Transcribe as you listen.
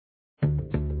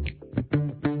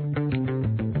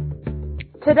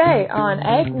Today on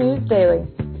Ag News Daily.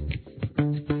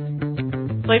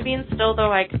 Soybeans still,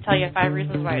 though, I can tell you 5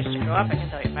 reasons why it should go up. I can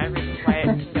tell you 5 reasons why it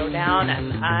can go down,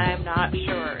 and I'm not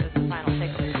sure is the final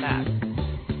takeaway for that.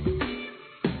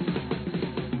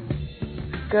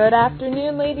 Good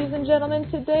afternoon, ladies and gentlemen.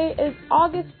 Today is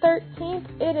August 13th.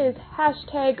 It is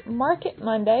hashtag Market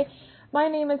Monday. My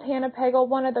name is Hannah Pagel,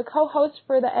 one of the co-hosts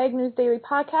for the Ag News Daily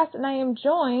podcast, and I am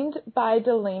joined by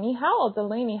Delaney Howell.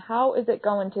 Delaney, how is it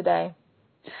going today?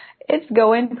 It's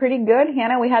going pretty good,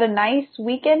 Hannah. We had a nice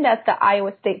weekend at the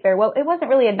Iowa State Fair. Well, it wasn't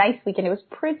really a nice weekend. It was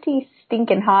pretty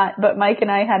stinking hot, but Mike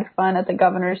and I had fun at the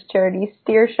Governor's Charity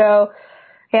Steer Show.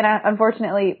 Hannah,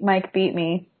 unfortunately, Mike beat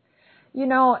me. You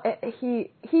know,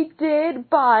 he did,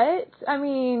 but, I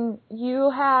mean,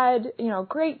 you had,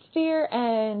 great steer,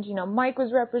 and, Mike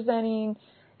was representing,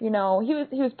 he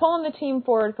was pulling the team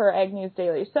forward for Ag News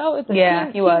Daily. So it's a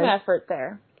team effort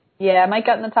there. Yeah, Mike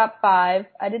got in the top 5.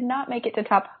 I did not make it to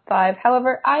top 5.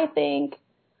 However, I think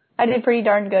I did pretty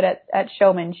darn good at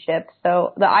showmanship.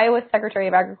 So the Iowa Secretary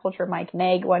of Agriculture, Mike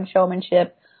Naig, won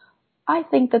showmanship. I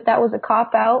think that was a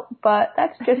cop-out, but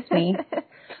that's just me.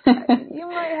 You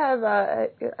might have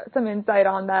some insight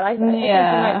on that. I think you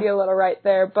might be a little right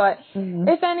there. But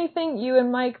if anything, you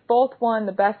and Mike both won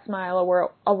the Best Smile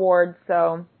Award.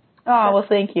 So. Oh, well,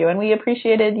 thank you. And we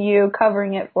appreciated you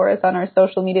covering it for us on our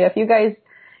social media. If you guys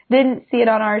didn't see it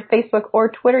on our Facebook or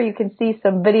Twitter, you can see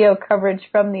some video coverage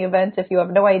from the event if you have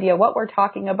no idea what we're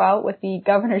talking about with the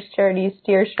Governor's Charity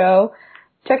Steer Show.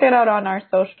 Check it out on our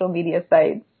social media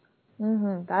sites.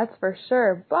 That's for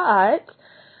sure. But,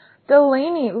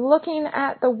 Delaney, looking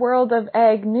at the world of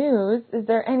ag news, is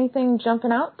there anything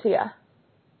jumping out to you?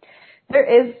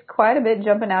 There is quite a bit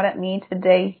jumping out at me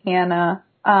today, Hannah.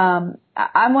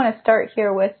 I want to start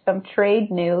here with some trade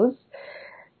news.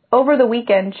 Over the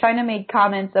weekend, China made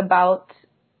comments about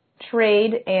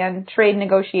trade and trade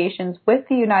negotiations with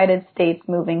the United States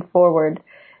moving forward.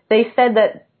 They said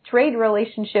that trade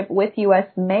relationship with U.S.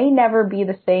 may never be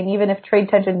the same, even if trade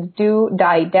tensions do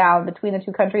die down between the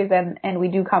two countries and we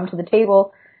do come to the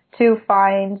table to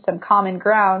find some common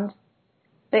ground.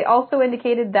 They also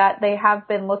indicated that they have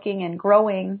been looking and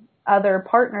growing other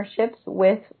partnerships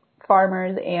with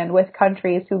farmers and with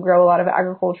countries who grow a lot of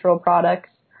agricultural products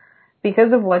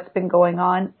because of what's been going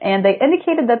on. And they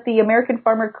indicated that the American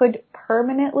farmer could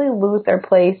permanently lose their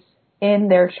place in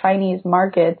their Chinese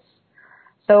markets.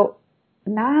 So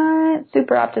not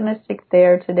super optimistic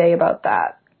there today about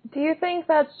that. Do you think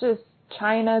that's just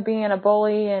China being a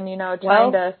bully and,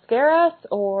 trying to scare us,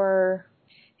 or?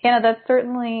 Hannah, that's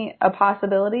certainly a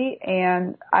possibility,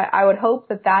 and I would hope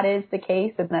that is the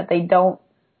case and that they don't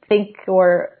think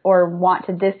or want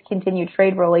to discontinue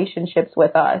trade relationships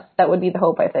with us. That would be the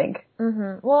hope, I think.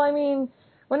 Well, I mean,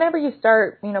 whenever you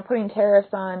start, putting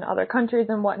tariffs on other countries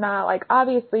and whatnot, like,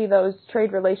 obviously those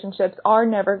trade relationships are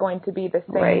never going to be the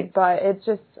same, right. But it's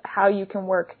just how you can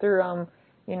work through them,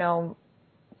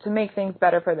 to make things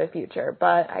better for the future.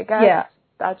 But I guess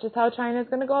that's just how China's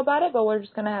going to go about it, but we're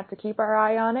just going to have to keep our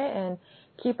eye on it and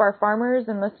keep our farmers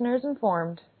and listeners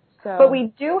informed. So. But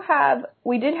we did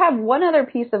have one other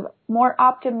piece of more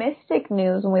optimistic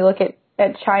news when we look at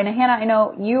China. Hannah, I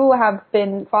know you have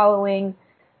been following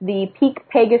the Peak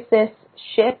Pegasus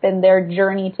ship and their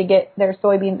journey to get their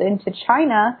soybeans into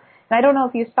China. And I don't know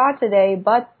if you saw today,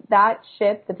 but that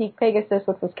ship, the Peak Pegasus,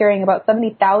 which was carrying about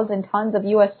 70,000 tons of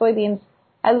U.S. soybeans,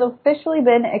 has officially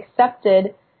been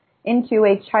accepted into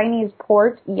a Chinese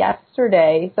port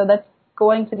yesterday. So that's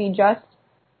going to be just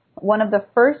one of the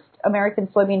first American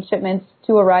soybean shipments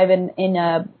to arrive in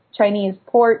a Chinese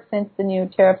port since the new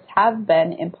tariffs have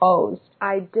been imposed.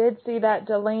 I did see that,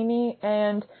 Delaney,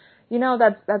 and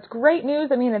that's great news.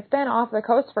 I mean, it's been off the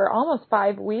coast for almost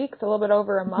 5 weeks, a little bit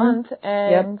over a month,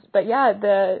 but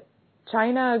the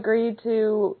China agreed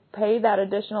to pay that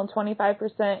additional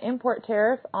 25% import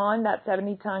tariff on that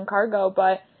 70-ton cargo,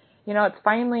 but it's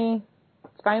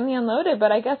finally unloaded,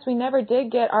 but I guess we never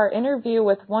did get our interview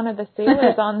with one of the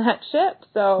sailors on that ship.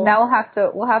 So now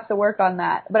we'll have to work on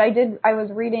that. But I was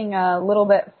reading a little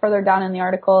bit further down in the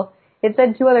article. It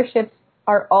said 2 other ships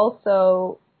have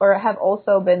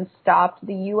also been stopped.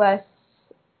 The U.S.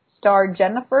 Star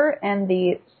Jennifer and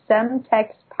the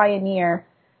Semtex Pioneer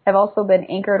have also been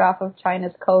anchored off of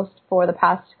China's coast for the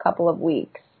past couple of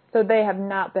weeks. So they have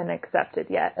not been accepted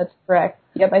yet. That's correct.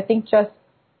 Yep, I think just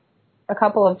a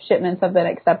couple of shipments have been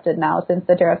accepted now since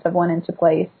the tariffs have went into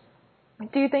place.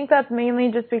 Do you think that's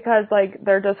mainly just because,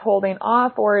 they're just holding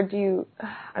off, or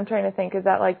I'm trying to think, is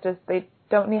that, just they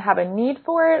don't have a need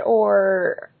for it,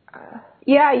 or?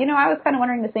 Yeah, I was kind of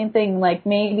wondering the same thing.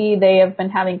 Maybe they have been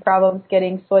having problems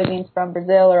getting soybeans from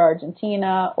Brazil or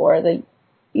Argentina or the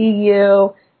EU,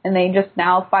 and they just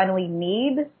now finally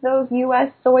need those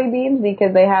U.S. soybeans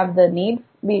because they have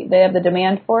the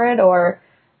demand for it, or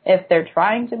if they're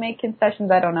trying to make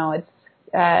concessions, I don't know. It's,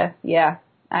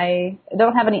 I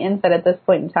don't have any insight at this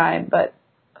point in time, but.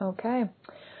 Okay.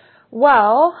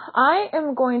 Well, I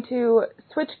am going to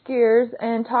switch gears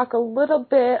and talk a little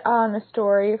bit on a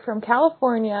story from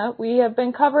California. We have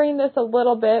been covering this a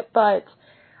little bit, but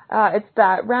it's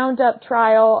that Roundup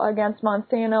trial against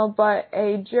Monsanto, but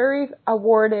a jury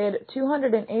awarded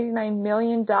 $289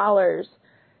 million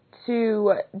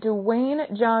to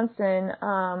Dwayne Johnson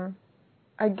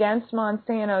against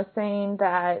Monsanto, saying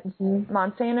that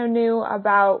Monsanto knew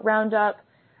about Roundup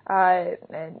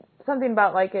and something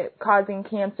about like it causing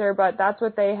cancer, but that's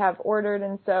what they have ordered.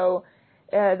 And so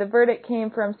the verdict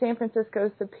came from San Francisco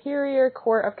Superior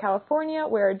Court of California,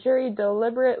 where a jury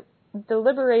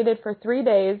deliberated for 3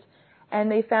 days, and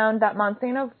they found that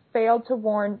Monsanto failed to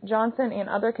warn Johnson and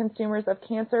other consumers of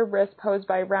cancer risk posed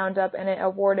by Roundup, and it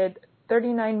awarded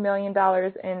 $39 million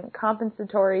in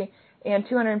compensatory and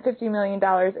 $250 million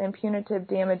in punitive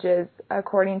damages,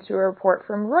 according to a report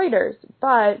from Reuters.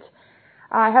 But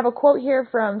I have a quote here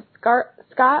from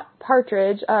Scott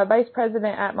Partridge, vice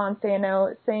president at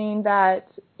Monsanto, saying that,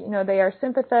 they are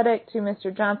sympathetic to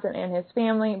Mr. Johnson and his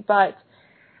family, but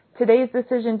today's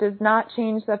decision does not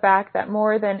change the fact that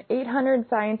more than 800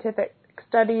 scientific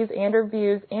studies and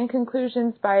reviews and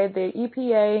conclusions by the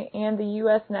EPA and the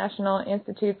U.S. National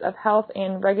Institutes of Health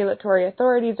and regulatory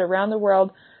authorities around the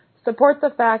world support the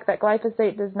fact that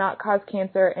glyphosate does not cause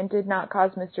cancer and did not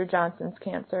cause Mr. Johnson's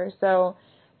cancer. So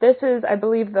this is, I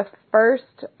believe, the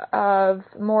first of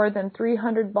more than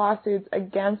 300 lawsuits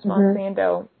against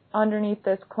Monsanto underneath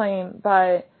this claim,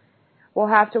 but we'll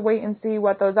have to wait and see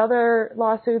what those other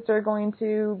lawsuits are going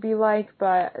to be like.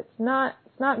 But it's not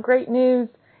great news,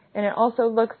 and it also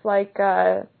looks like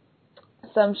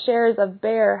some shares of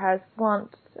Bayer has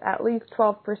slumped at least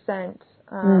 12%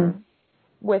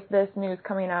 with this news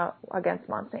coming out against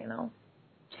Monsanto.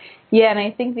 Yeah, and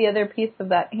I think the other piece of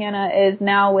that, Hannah, is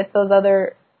now with those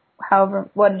other,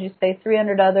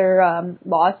 300 other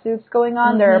lawsuits going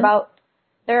on.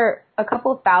 There are a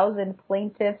couple thousand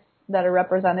plaintiffs that are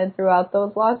represented throughout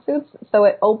those lawsuits, so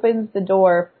it opens the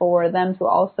door for them to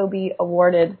also be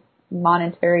awarded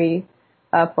monetary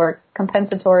for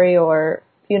compensatory or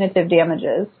punitive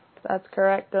damages. That's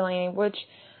correct, Delaney, which,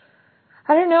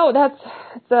 I don't know,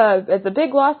 it's a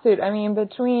big lawsuit. I mean,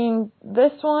 between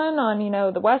this one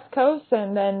on, the West Coast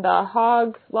and then the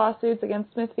hog lawsuits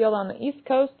against Smithfield on the East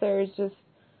Coast, there's just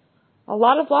a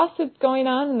lot of lawsuits going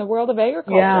on in the world of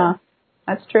agriculture. Yeah,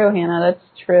 that's true, Hannah, that's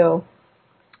true.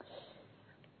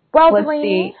 Well,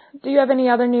 Delaney, do you have any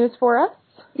other news for us?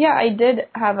 Yeah, I did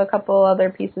have a couple other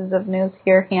pieces of news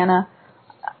here, Hannah.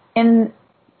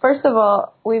 First of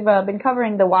all, we've been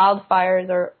covering the wildfires,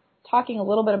 or talking a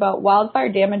little bit about wildfire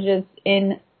damages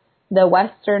in the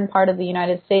western part of the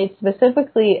United States,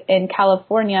 specifically in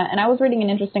California. And I was reading an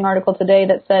interesting article today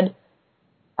that said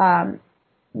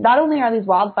not only are these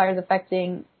wildfires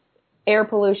affecting air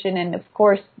pollution and, of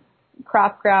course,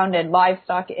 crop ground and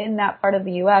livestock in that part of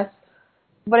the U.S.,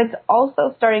 but it's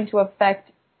also starting to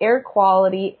affect air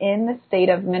quality in the state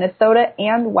of Minnesota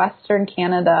and western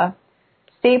Canada.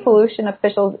 State pollution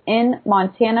officials in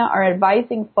Montana are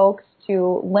advising folks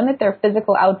to limit their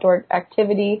physical outdoor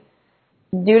activity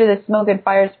due to the smoke and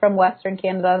fires from western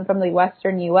Canada and from the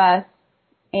western U.S.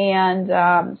 And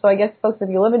so I guess, folks, if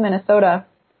you live in Minnesota,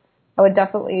 I would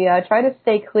definitely try to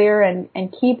stay clear and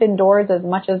keep indoors as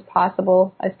much as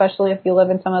possible, especially if you live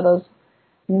in some of those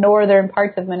northern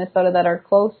parts of Minnesota that are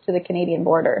close to the Canadian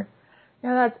border.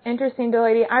 Yeah, that's interesting,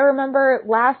 Delaney. I remember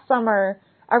last summer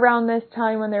around this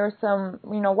time when there were some,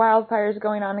 wildfires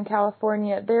going on in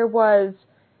California,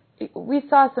 we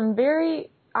saw some very,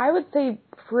 I would say,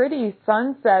 pretty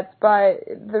sunsets, but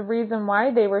the reason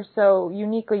why they were so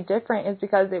uniquely different is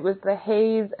because it was the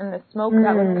haze and the smoke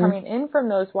that was coming in from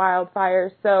those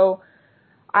wildfires. So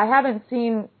I haven't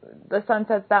seen the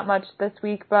sunsets that much this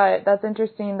week, but that's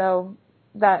interesting, though,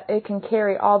 that it can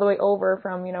carry all the way over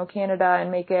from, Canada and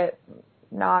make it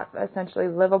not essentially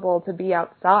livable to be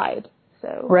outside.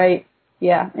 So right.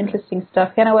 Yeah, interesting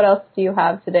stuff. Hannah, what else do you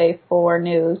have today for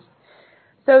news?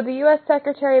 So the U.S.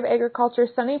 Secretary of Agriculture,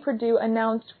 Sonny Perdue,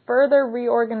 announced further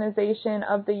reorganization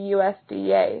of the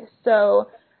USDA. So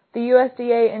the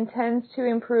USDA intends to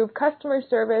improve customer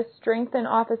service, strengthen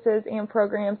offices and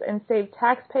programs, and save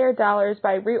taxpayer dollars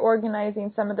by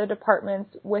reorganizing some of the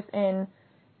departments within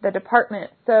the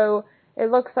department. So it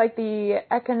looks like the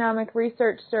Economic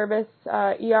Research Service,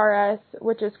 ERS,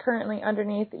 which is currently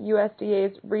underneath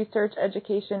USDA's Research,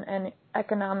 Education, and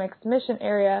Economics mission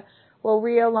area, will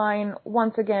realign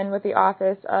once again with the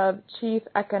Office of Chief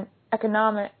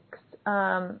Economics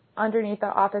underneath the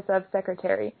Office of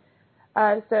Secretary.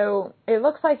 So it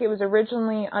looks like it was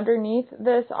originally underneath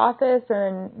this office,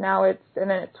 and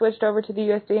then it switched over to the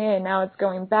USDA, and now it's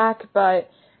going back. But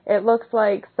it looks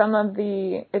like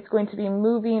it's going to be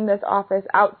moving this office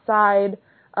outside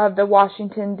of the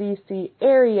Washington, D.C.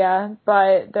 area,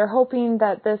 but they're hoping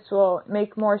that this will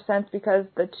make more sense because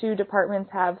the two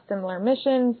departments have similar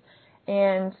missions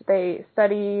and they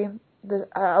study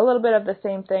a little bit of the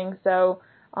same thing. So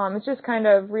it's just kind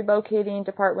of relocating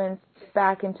departments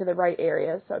back into the right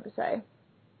areas, so to say.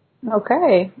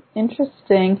 Okay,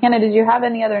 interesting. Hannah, did you have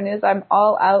any other news? I'm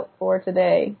all out for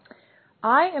today.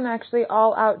 I am actually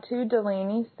all out too,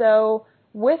 Delaney. So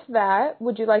with that,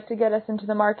 would you like to get us into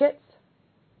the markets?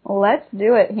 Let's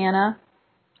do it, Hannah.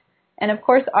 And of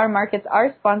course, our markets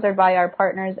are sponsored by our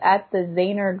partners at the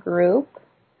Zaner Group.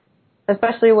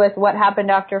 Especially with what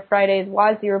happened after Friday's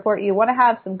WASDE report, you want to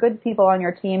have some good people on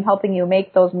your team helping you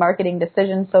make those marketing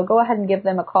decisions. So go ahead and give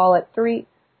them a call at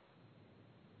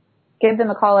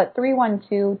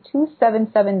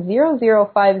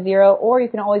 312-277-0050, or you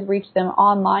can always reach them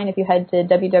online if you head to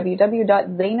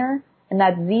www.zaner, and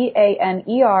that's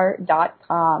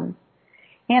ZANER.com.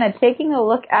 Hannah, taking a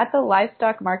look at the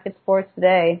livestock markets for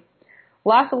today,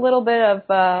 lost a little bit of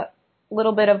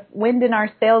wind in our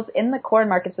sails in the corn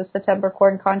markets. The September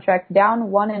corn contract down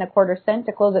 1 1/4 cents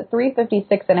to close at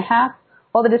 356 1/2,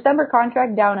 while the December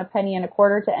contract down 1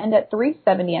 1/4 to end at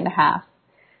 370 1/2.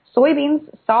 Soybeans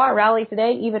saw a rally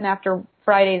today even after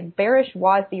Friday's bearish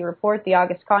WASDE report. The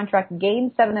August contract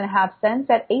gained 7 1/2 cents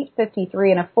at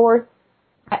 853 1/4.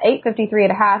 853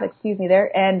 1/2, there,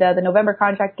 and the November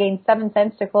contract gained 7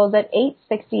 cents to close at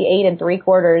 868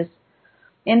 3/4.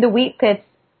 In the wheat pits,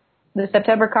 the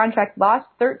September contract lost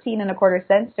 13 1/4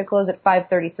 cents to close at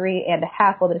 533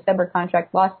 1/2, while the December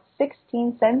contract lost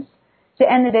 16 cents to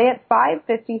end the day at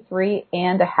 553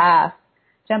 1/2.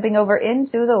 Jumping over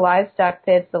into the livestock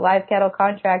pits, the live cattle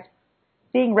contract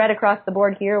seeing red across the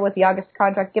board here, with the August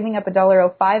contract giving up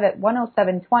 $1.05 at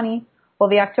 107.20. While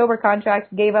the October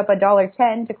contract gave up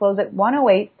 $1.10 to close at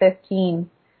 108.15.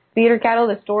 Feeder cattle,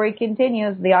 the story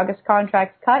continues. The August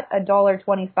contract cut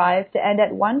 $1.25 to end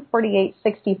at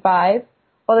 148.65,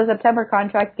 while the September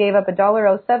contract gave up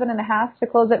 $1.07 1/2 to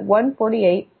close at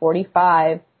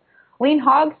 148.45. Lean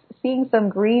hogs seeing some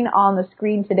green on the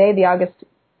screen today. The August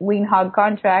lean hog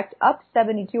contract up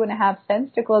 72 1/2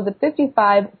 cents to close at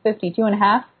 55.52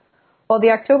 1/2. While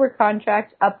the October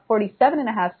contract up 47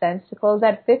 1/2 cents to close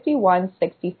at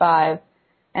 51.65.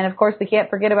 And of course, we can't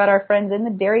forget about our friends in the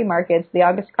dairy markets. The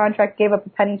August contract gave up a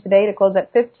penny today to close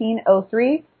at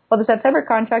 15.03, while the September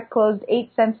contract closed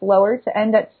 8 cents lower to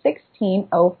end at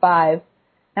 16.05.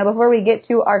 Now, before we get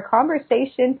to our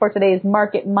conversation for today's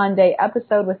Market Monday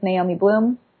episode with Naomi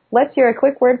Bloom, let's hear a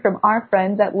quick word from our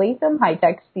friends at Latham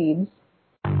High-Tech Seeds.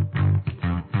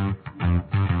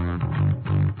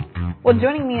 Well,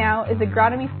 joining me now is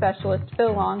agronomy specialist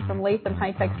Phil Long from Latham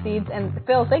High-Tech Seeds. And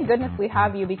Phil, thank goodness we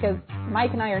have you, because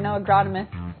Mike and I are no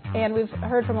agronomists, and we've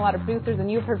heard from a lot of producers, and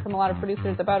you've heard from a lot of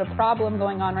producers about a problem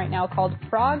going on right now called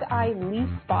frog eye leaf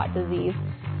spot disease.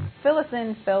 Fill us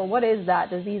in, Phil. What is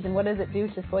that disease, and what does it do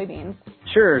to soybeans?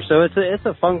 Sure. So it's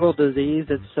a fungal disease.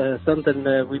 It's something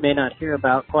that we may not hear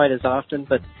about quite as often,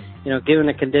 but given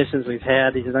the conditions we've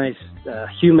had, these nice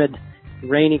humid,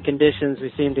 rainy conditions,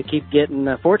 we seem to keep getting,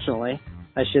 fortunately,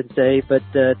 I should say, but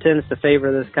tends to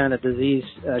favor this kind of disease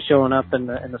showing up in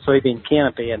the soybean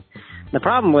canopy. And the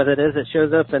problem with it is it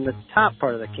shows up in the top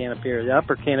part of the canopy, or the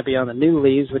upper canopy on the new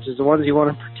leaves, which is the ones you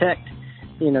want to protect,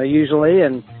 usually,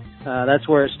 and that's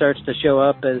where it starts to show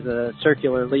up as a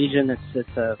circular lesion.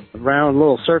 It's a round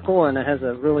little circle, and it has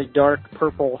a really dark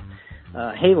purple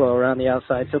halo around the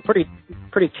outside. So pretty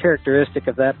characteristic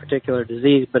of that particular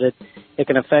disease, but it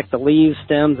can affect the leaves,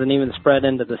 stems, and even spread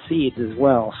into the seeds as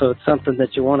well. So it's something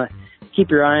that you want to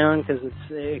keep your eye on, because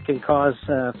it can cause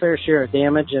a fair share of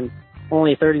damage, and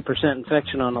only 30%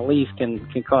 infection on a leaf can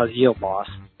cause yield loss.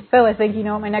 Phil, I think you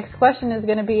know what my next question is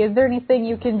going to be. Is there anything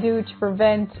you can do to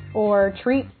prevent or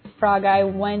treat frog eye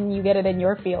when you get it in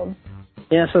your field?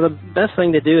 Yeah, so the best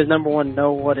thing to do is, number one,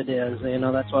 know what it is.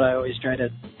 That's what I always try to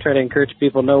encourage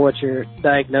people, know what you're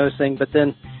diagnosing. But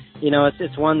then,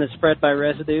 it's one that's spread by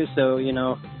residue. So,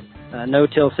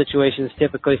 no-till situations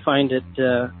typically find it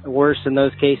worse in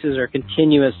those cases, or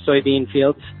continuous soybean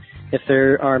fields. If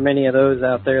there are many of those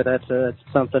out there, that's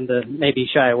something to maybe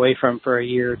shy away from for a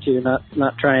year or two,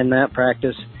 not trying that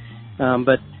practice.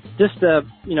 But just,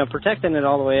 protecting it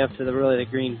all the way up to the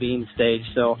green bean stage.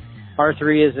 So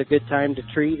R3 is a good time to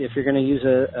treat if you're going to use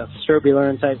a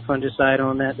strobilurin type fungicide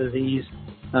on that disease.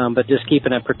 but just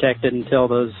keeping it protected until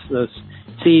those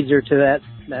seeds are to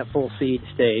that full seed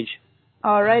stage.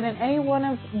 All right, and any one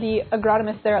of the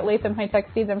agronomists there at Latham High-Tech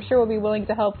Seeds, I'm sure will be willing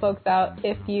to help folks out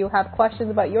if you have questions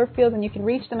about your field, and you can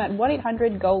reach them at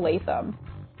 1-800-GO-LATHAM.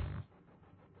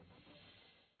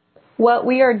 Well,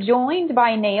 we are joined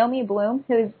by Naomi Bloom,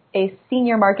 who is a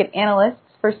senior market analyst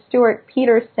for Stuart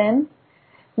Peterson.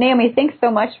 Naomi, thanks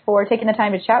so much for taking the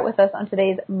time to chat with us on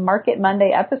today's Market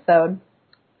Monday episode.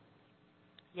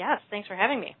 Yes, thanks for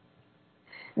having me.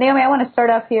 Naomi, I want to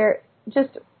start off here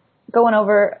just going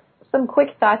over some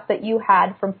quick thoughts that you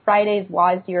had from Friday's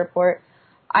WASDE report.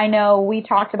 I know we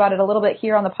talked about it a little bit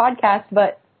here on the podcast,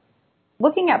 but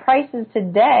looking at prices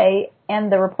today and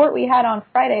the report we had on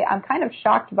Friday, I'm kind of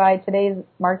shocked by today's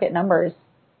market numbers.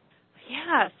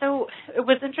 Yeah, so it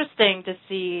was interesting to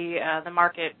see the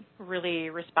market really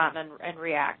respond and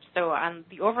react. So on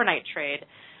the overnight trade,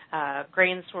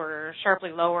 grains were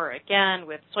sharply lower again,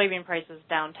 with soybean prices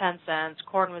down 10 cents,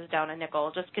 corn was down a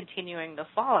nickel, just continuing the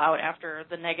fallout after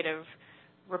the negative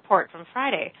report from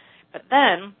Friday. But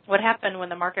then what happened when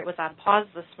the market was on pause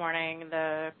this morning,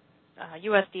 the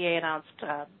USDA announced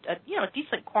a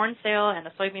decent corn sale and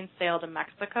a soybean sale to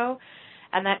Mexico,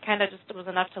 and that kind of just was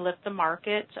enough to lift the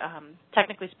market.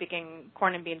 Technically speaking,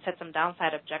 corn and beans hit some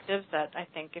downside objectives that I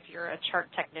think if you're a chart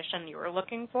technician you were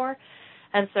looking for.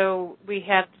 And so we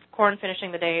had corn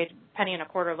finishing the day penny and a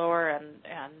quarter lower, and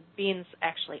beans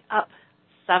actually up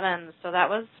 7. So that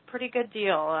was a pretty good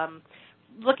deal.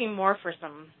 Looking more for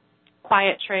some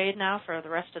quiet trade now for the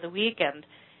rest of the week and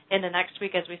into next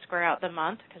week as we square out the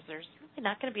month, because there's really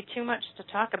not going to be too much to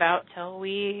talk about till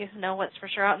we know what's for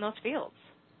sure out in those fields.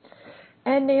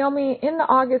 And Naomi, in the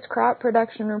August crop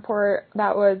production report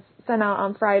that was sent out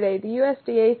on Friday, the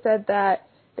USDA said that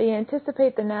they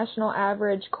anticipate the national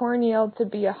average corn yield to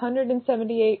be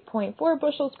 178.4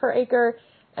 bushels per acre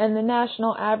and the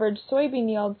national average soybean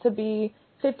yield to be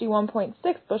 51.6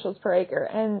 bushels per acre.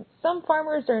 And some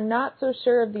farmers are not so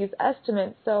sure of these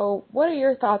estimates. So what are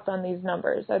your thoughts on these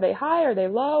numbers? Are they high? Are they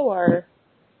low? Or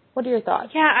what are your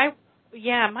thoughts? My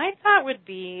thought would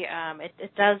be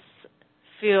it does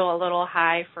feel a little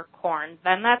high for corn.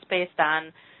 Then that's based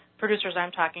on producers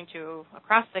I'm talking to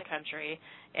across the country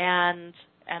and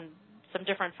some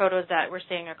different photos that we're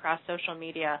seeing across social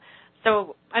media.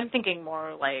 So I'm thinking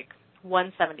more like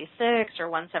 176 or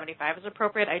 175 is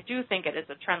appropriate. I do think it is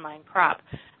a trendline crop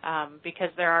because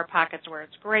there are pockets where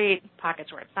it's great,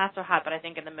 pockets where it's not so hot, but I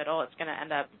think in the middle it's going to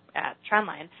end up at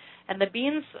trendline. And the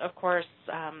beans, of course,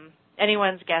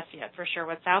 anyone's guess yet for sure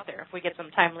what's out there. If we get some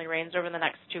timely rains over the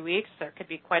next 2 weeks, there could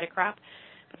be quite a crop.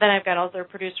 But then I've got other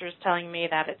producers telling me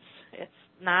that it's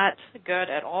not good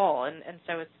at all, and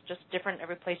so it's just different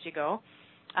every place you go.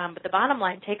 But the bottom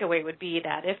line takeaway would be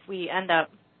that if we end up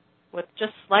with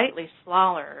just slightly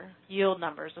smaller yield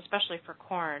numbers, especially for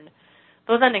corn,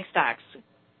 those ending stocks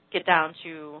get down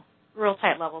to real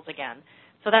tight levels again.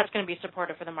 So that's going to be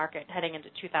supportive for the market heading into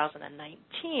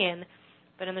 2019.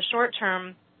 But in the short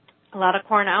term, a lot of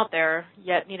corn out there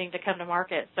yet needing to come to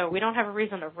market. So we don't have a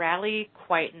reason to rally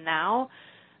quite now.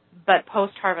 But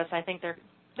post-harvest, I think there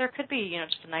could be,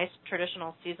 just a nice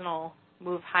traditional seasonal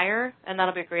move higher, and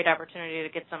that'll be a great opportunity to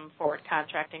get some forward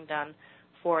contracting done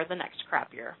for the next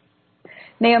crop year.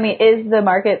 Naomi, is the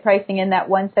market pricing in that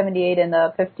 178 and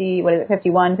the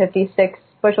 51, 56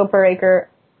 bushel per acre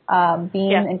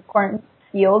bean and corn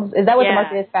yields? Is that what the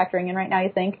market is factoring in right now,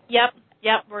 you think?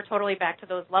 Yep, we're totally back to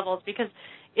those levels because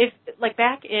if, like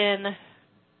back in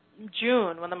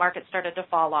June when the market started to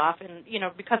fall off and,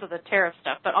 because of the tariff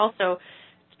stuff, but also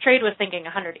trade was thinking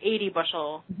 180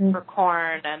 bushel for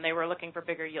corn and they were looking for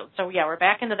bigger yields. So, we're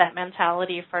back into that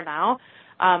mentality for now.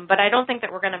 But I don't think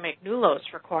that we're going to make new lows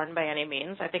for corn by any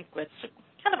means. I think it's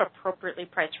kind of appropriately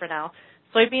priced for now.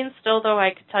 Soybeans still, though, I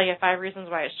could tell you 5 reasons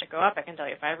why it should go up. I can tell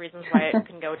you 5 reasons why it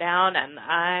can go down, and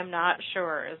I'm not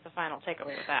sure is the final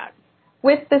takeaway with that.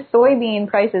 With the soybean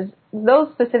prices,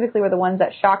 those specifically were the ones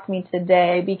that shocked me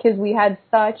today because we had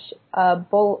such a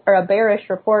bearish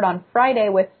report on Friday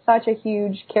with such a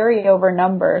huge carryover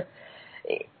number.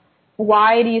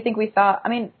 Why do you think we saw,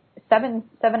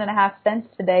 7.5 cents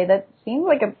today? That seems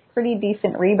like a pretty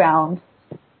decent rebound.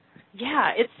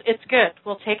 Yeah, it's good.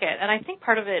 We'll take it. And I think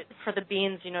part of it for the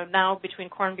beans, now between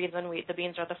corn, beans, and wheat, the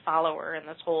beans are the follower in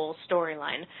this whole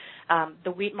storyline.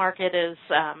 The wheat market is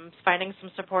finding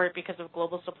some support because of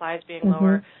global supplies being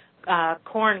lower.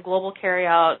 Corn, global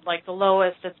carryout, like the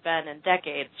lowest it's been in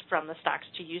decades from the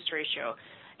stocks-to-use ratio.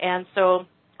 And so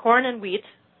corn and wheat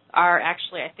are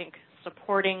actually, I think,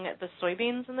 supporting the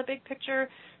soybeans in the big picture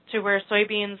to where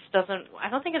soybeans I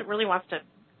don't think it really wants to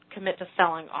commit to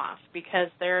selling off because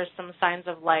there are some signs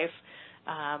of life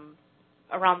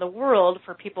around the world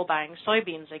for people buying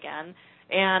soybeans again.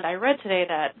 And I read today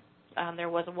that there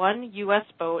was one U.S.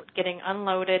 boat getting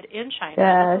unloaded in China.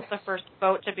 Yes. This was the first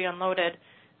boat to be unloaded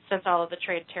since all of the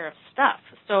trade tariff stuff.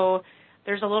 So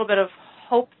there's a little bit of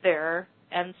hope there.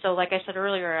 And so, like I said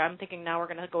earlier, I'm thinking now we're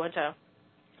going to go into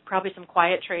probably some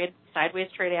quiet trade, sideways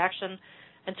trade action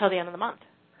until the end of the month.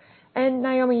 And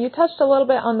Naomi, you touched a little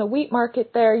bit on the wheat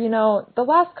market there. You know, the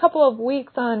last couple of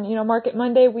weeks on, Market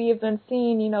Monday, we have been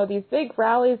seeing, these big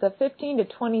rallies of 15 to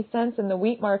 20 cents in the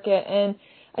wheat market. And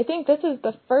I think this is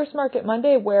the first Market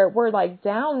Monday where we're like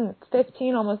down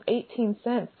 15, almost 18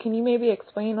 cents. Can you maybe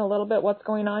explain a little bit what's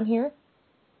going on here?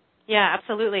 Yeah,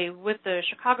 absolutely. With the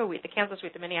Chicago wheat, the Kansas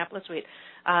wheat, the Minneapolis wheat,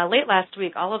 late last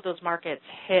week, all of those markets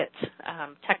hit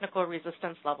technical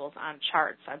resistance levels on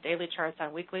charts, on daily charts,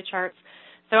 on weekly charts.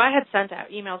 So I had sent out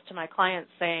emails to my clients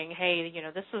saying, hey,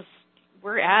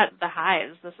 we're at the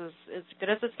highs. This is as good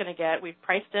as it's going to get. We've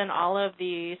priced in all of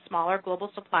the smaller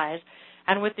global supplies.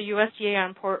 And with the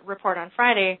USDA report on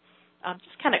Friday,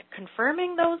 just kind of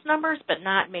confirming those numbers but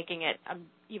not making it an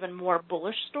even more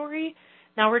bullish story.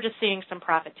 Now we're just seeing some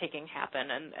profit-taking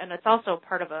happen, and it's also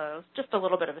part of just a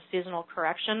little bit of a seasonal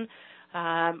correction.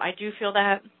 I do feel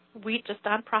that wheat just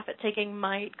on profit-taking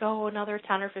might go another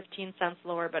 10 or 15 cents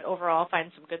lower, but overall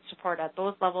find some good support at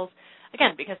those levels.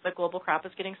 Again, because the global crop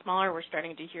is getting smaller, we're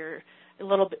starting to hear a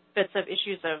little bits of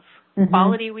issues of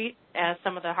quality wheat as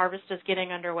some of the harvest is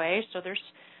getting underway. So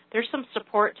there's some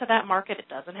support to that market. It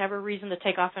doesn't have a reason to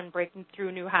take off and break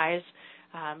through new highs,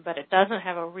 but it doesn't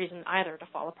have a reason either to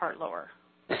fall apart lower.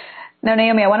 Now,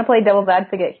 Naomi, I want to play devil's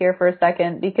advocate here for a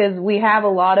second because we have a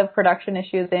lot of production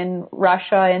issues in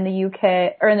Russia, in the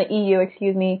UK, or in the EU,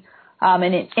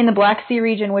 and in the Black Sea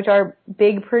region, which are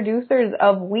big producers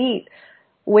of wheat.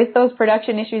 With those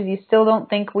production issues, you still don't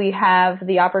think we have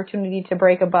the opportunity to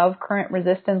break above current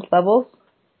resistance levels?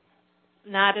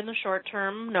 Not in the short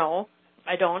term, no,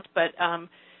 I don't. But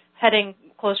heading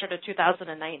closer to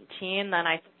 2019, then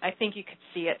I think you could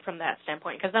see it from that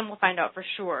standpoint, because then we'll find out for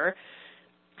sure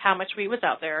how much wheat was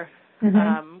out there.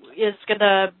 Is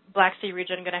the Black Sea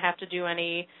region going to have to do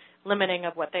any limiting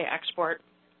of what they export?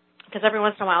 Because every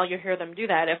once in a while you hear them do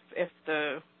that if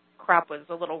the crop was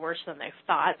a little worse than they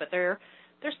thought, but they're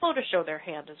slow to show their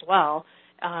hand as well.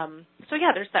 So yeah,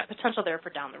 there's that potential there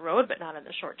for down the road, but not in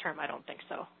the short term. I don't think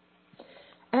so.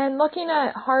 And looking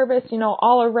at harvest,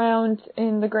 all around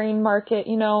in the grain market,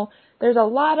 there's a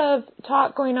lot of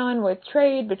talk going on with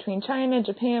trade between China,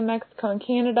 Japan, Mexico, and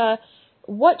Canada.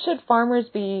 What should farmers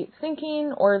be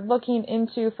thinking or looking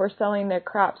into for selling their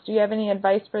crops? Do you have any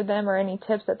advice for them or any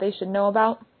tips that they should know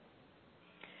about?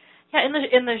 Yeah,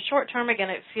 in the short term, again,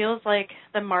 it feels like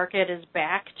the market is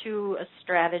back to a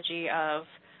strategy of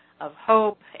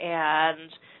hope and,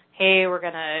 hey, we're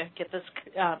going to get this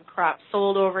crop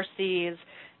sold overseas,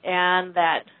 and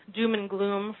that doom and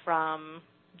gloom from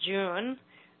June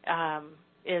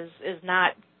is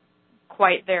not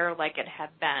quite there like it had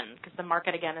been, because the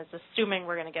market, again, is assuming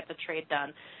we're going to get the trade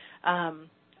done.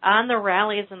 On the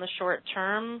rallies in the short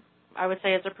term, I would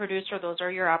say as a producer, those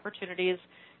are your opportunities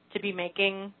to be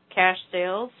making cash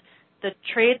sales. The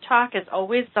trade talk is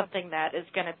always something that is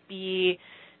going to be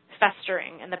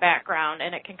festering in the background,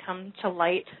 and it can come to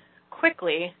light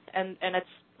quickly, and it's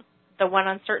the one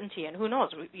uncertainty. And who knows,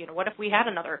 what if we had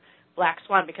another black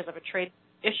swan because of a trade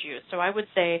issue? So I would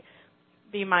say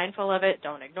be mindful of it,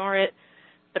 don't ignore it,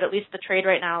 but at least the trade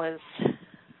right now is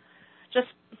just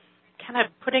kind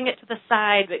of putting it to the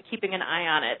side but keeping an eye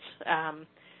on it.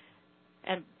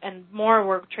 And more,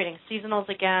 we're trading seasonals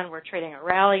again, we're trading a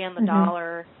rally in the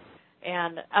dollar,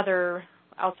 and other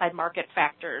outside market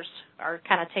factors are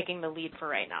kind of taking the lead for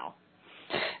right now.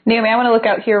 Naomi, I want to look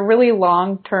out here really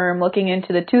long term, looking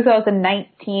into the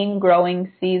 2019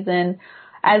 growing season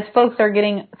as folks are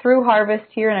getting through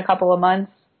harvest here in a couple of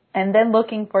months and then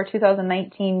looking for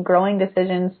 2019 growing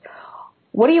decisions.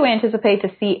 What do you anticipate to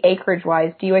see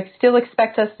acreage-wise? Do you still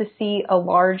expect us to see a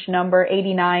large number,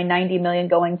 89, 90 million,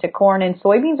 going to corn and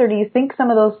soybeans, or do you think some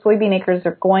of those soybean acres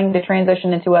are going to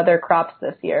transition into other crops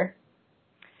this year?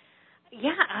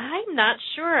 Yeah, I'm not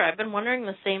sure. I've been wondering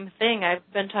the same thing. I've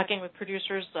been talking with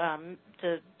producers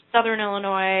to southern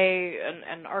Illinois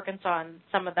and Arkansas, and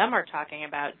some of them are talking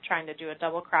about trying to do a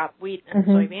double crop, wheat and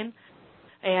soybean.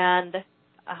 And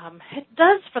it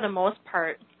does, for the most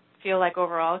part, feel like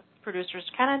overall producers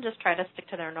kind of just try to stick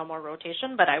to their normal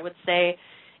rotation. But I would say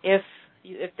if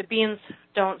the beans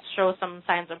don't show some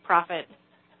signs of profit,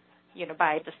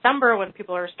 by December when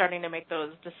people are starting to make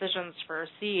those decisions for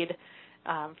seed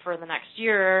for the next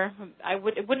year,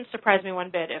 it wouldn't surprise me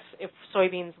one bit if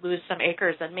soybeans lose some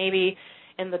acres. And maybe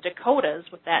in the Dakotas,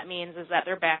 what that means is that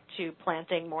they're back to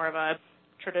planting more of a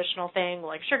traditional thing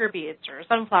like sugar beets or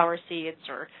sunflower seeds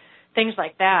or things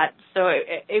like that. So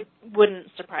it wouldn't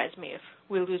surprise me if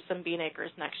we lose some bean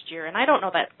acres next year. And I don't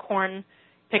know that corn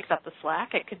picks up the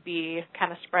slack. It could be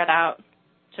kind of spread out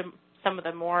to some of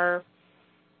the more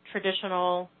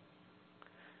traditional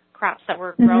crops that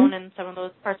were grown in some of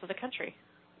those parts of the country.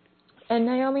 And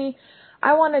Naomi,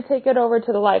 I want to take it over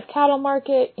to the live cattle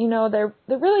market. You know, there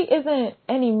really isn't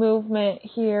any movement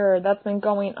here that's been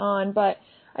going on, but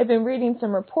I've been reading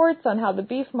some reports on how the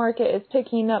beef market is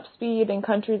picking up speed in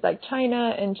countries like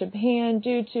China and Japan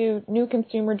due to new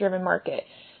consumer-driven market.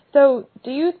 So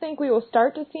do you think we will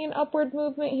start to see an upward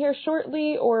movement here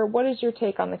shortly, or what is your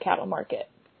take on the cattle market?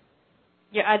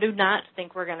 Yeah, I do not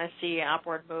think we're going to see an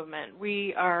upward movement.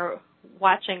 We are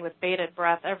watching with bated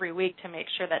breath every week to make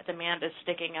sure that demand is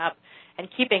sticking up and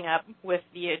keeping up with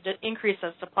the increase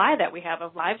of supply that we have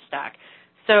of livestock.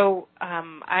 So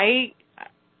I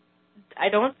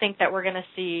don't think that we're going to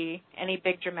see any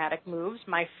big dramatic moves.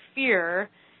 My fear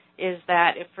is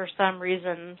that if for some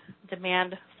reason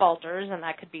demand falters, and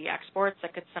that could be exports,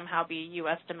 that could somehow be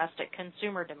U.S. domestic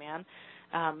consumer demand,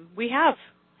 we have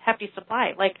hefty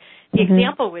supply. Like the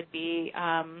example would be,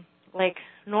 like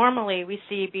normally we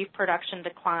see beef production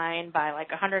decline by like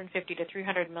 150 to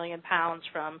 300 million pounds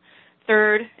from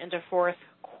third into fourth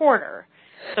quarter.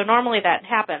 So normally that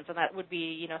happens, and that would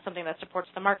be, you know, something that supports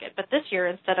the market. But this year,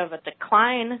 instead of a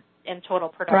decline in total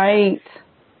production,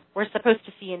 we're supposed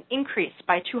to see an increase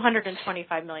by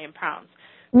 225 million pounds.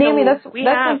 Naomi, that's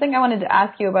something I wanted to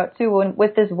ask you about too.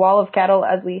 With this wall of cattle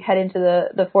as we head into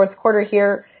the fourth quarter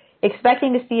here,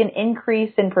 expecting to see an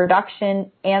increase in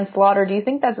production and slaughter, do you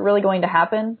think that's really going to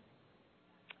happen?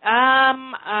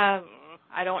 I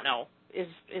don't know is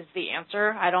the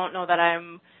answer. I don't know that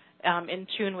I'm in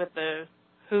tune with the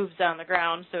hooves on the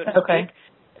ground, so to speak,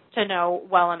 to know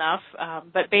well enough.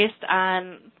 But based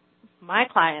on my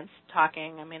clients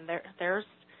talking, I mean,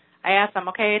 I asked them,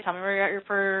 okay, tell me where you got your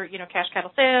for, you know, cash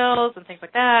cattle sales and things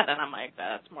like that, and I'm like,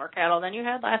 that's more cattle than you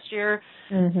had last year.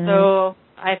 So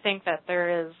I think that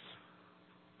there is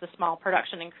the small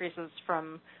production increases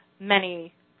from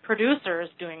many producers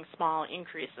doing small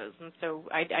increases, and so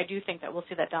I do think that we'll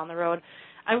see that down the road.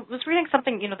 I was reading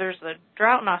something, you know, there's a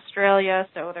drought in Australia,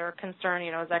 so they're concerned,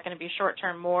 you know, is that going to be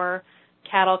short-term more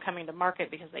cattle coming to market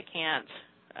because they can't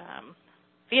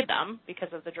feed them because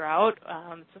of the drought.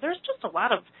 So there's just a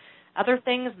lot of other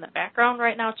things in the background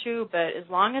right now too, but as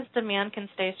long as demand can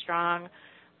stay strong,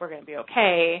 we're going to be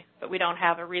okay, but we don't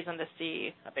have a reason to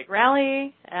see a big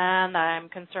rally, and I'm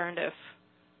concerned if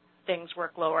things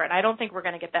work lower. And I don't think we're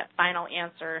going to get that final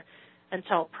answer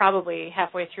until probably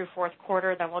halfway through fourth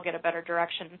quarter. Then we'll get a better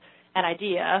direction and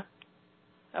idea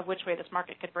of which way this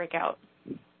market could break out.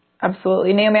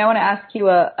 Absolutely. Naomi, I want to ask you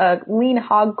a lean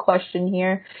hog question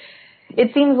here.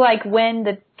 It seems like when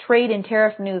the trade and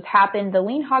tariff news happened, the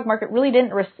lean hog market really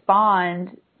didn't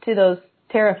respond to those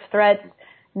tariff threats.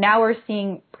 Now we're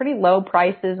seeing pretty low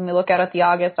prices when we look out at the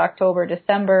August, October,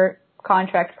 December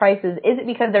contract prices. Is it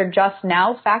because they're just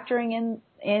now factoring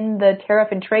in the tariff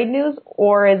and trade news,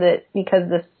 or is it because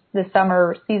the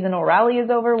summer seasonal rally is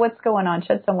over? What's going on?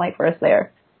 Shed some light for us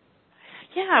there.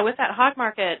 Yeah, with that hog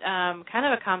market, kind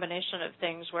of a combination of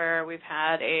things where we've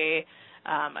had a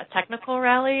technical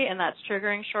rally, and that's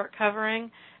triggering short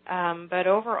covering. But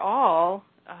overall,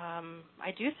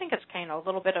 I do think it's kind of a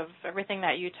little bit of everything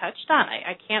that you touched on.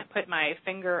 I can't put my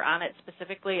finger on it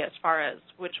specifically as far as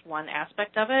which one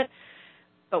aspect of it,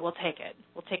 but we'll take it.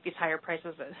 We'll take these higher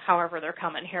prices however they're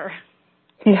coming here.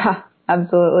 Yeah,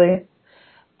 absolutely.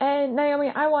 And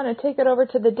Naomi, I want to take it over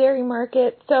to the dairy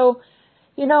market. So,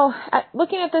 you know,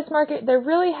 looking at this market, there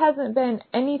really hasn't been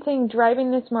anything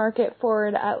driving this market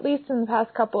forward, at least in the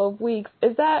past couple of weeks.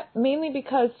 Is that mainly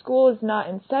because school is not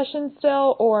in session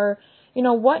still, or, you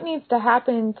know, what needs to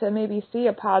happen to maybe see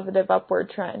a positive upward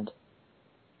trend?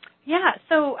 Yeah,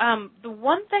 so the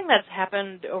one thing that's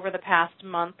happened over the past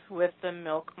month with the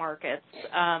milk markets,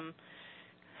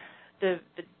 the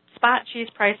spot cheese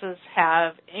prices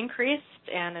have increased,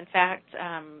 and in fact,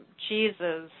 cheese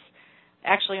is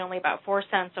actually only about 4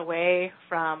 cents away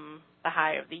from the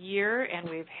high of the year, and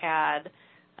we've had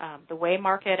the whey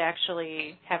market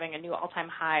actually having a new all-time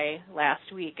high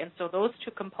last week. And so those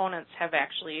two components have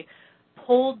actually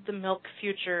pulled the milk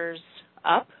futures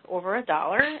up over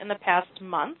 $1 in the past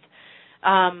month.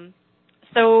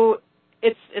 So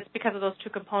it's because of those two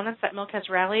components that milk has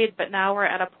rallied, but now we're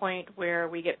at a point where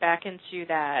we get back into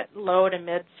that low to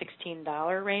mid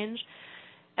 $16 range.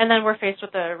 And then we're faced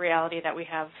with the reality that we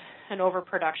have an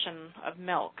overproduction of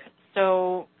milk.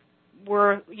 So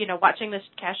we're, you know, watching this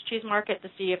cash cheese market to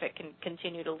see if it can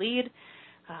continue to lead.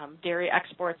 Dairy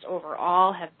exports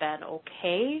overall have been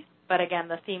okay, but again,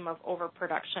 the theme of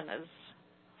overproduction is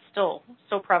still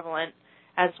so prevalent,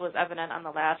 as was evident on the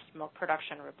last milk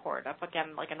production report, up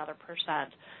again like another %.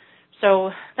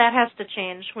 So that has to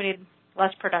change. We need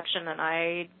less production, and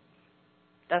I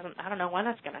don't know when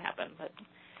that's going to happen, but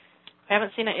I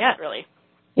haven't seen it yet, really.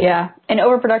 Yeah, and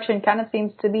overproduction kind of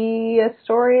seems to be a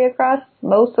story across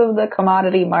most of the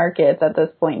commodity markets at this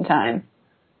point in time.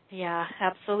 Yeah,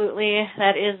 absolutely.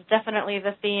 That is definitely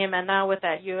the theme. And now with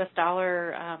that U.S.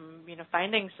 dollar,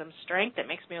 finding some strength, it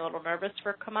makes me a little nervous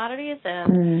for commodities.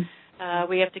 And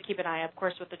we have to keep an eye, of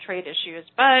course, with the trade issues.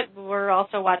 But we're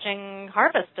also watching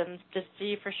harvest and to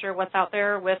see for sure what's out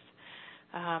there with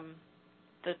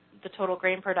the total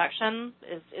grain production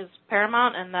is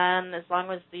paramount. And then as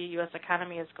long as the U.S.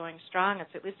 economy is going strong,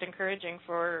 it's at least encouraging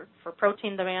for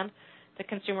protein demand. The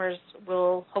consumers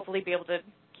will hopefully be able to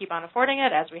keep on affording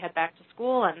it as we head back to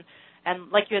school.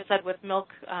 And like you had said, with milk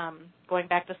going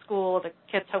back to school, the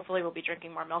kids hopefully will be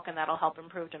drinking more milk, and that'll help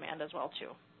improve demand as well, too.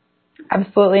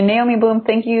 Absolutely. Naomi Blohm,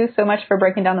 thank you so much for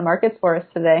breaking down the markets for us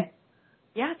today.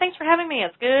 Yeah, thanks for having me.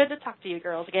 It's good to talk to you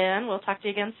girls again. We'll talk to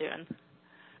you again soon.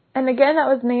 And again, that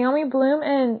was Naomi Blohm.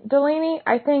 And Delaney,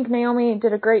 I think Naomi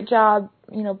did a great job,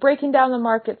 breaking down the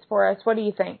markets for us. What do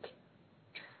you think?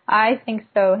 I think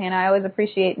so, Hannah. I always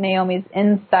appreciate Naomi's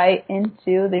insight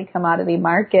into the commodity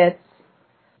markets.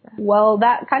 Well,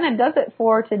 that kind of does it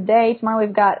for today. Tomorrow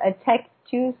we've got a Tech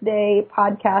Tuesday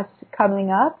podcast coming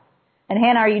up. And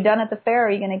Hannah, are you done at the fair, or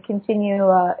are you going to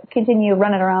continue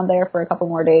running around there for a couple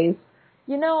more days?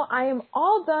 I am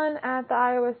all done at the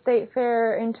Iowa State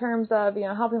Fair in terms of,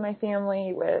 helping my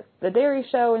family with the dairy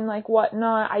show and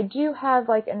whatnot. I do have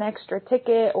an extra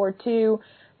ticket or two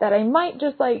that I might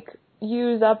just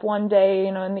use up one day,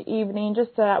 in the evening, just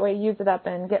so that way use it up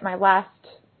and get my last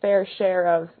fair share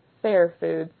of fair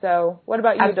food. So what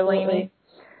about you, Absolutely. Delaney?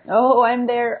 Oh, I'm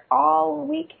there all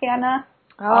week, Hannah.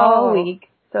 Oh, all week.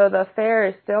 So the fair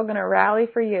is still going to rally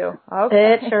for you.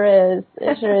 Okay. It sure is.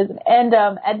 It sure is. And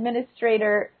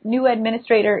new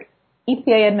administrator,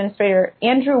 EPA Administrator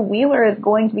Andrew Wheeler is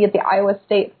going to be at the Iowa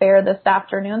State Fair this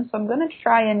afternoon. So I'm going to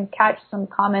try and catch some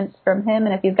comments from him.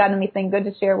 And if he's got anything good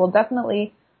to share, we'll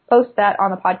definitely post that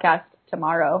on the podcast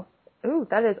tomorrow. Ooh,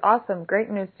 that is awesome. Great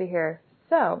news to hear.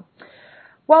 So,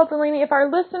 well, Delaney, if our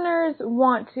listeners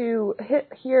want to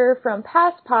hear from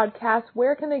past podcasts,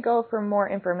 where can they go for more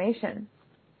information?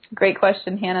 Great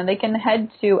question, Hannah. They can head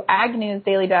to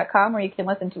agnewsdaily.com where you can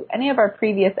listen to any of our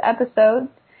previous episodes.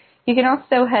 You can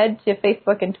also head to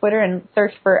Facebook and Twitter and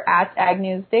search for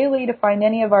 @AgNewsDaily to find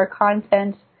any of our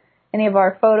content, any of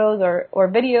our photos or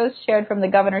videos shared from the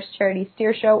Governor's Charity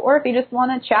Steer Show, or if you just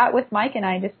want to chat with Mike and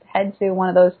I, just head to one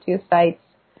of those two sites.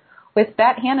 With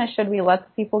that, Hannah, should we let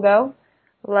the people go?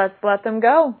 Let's let them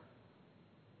go.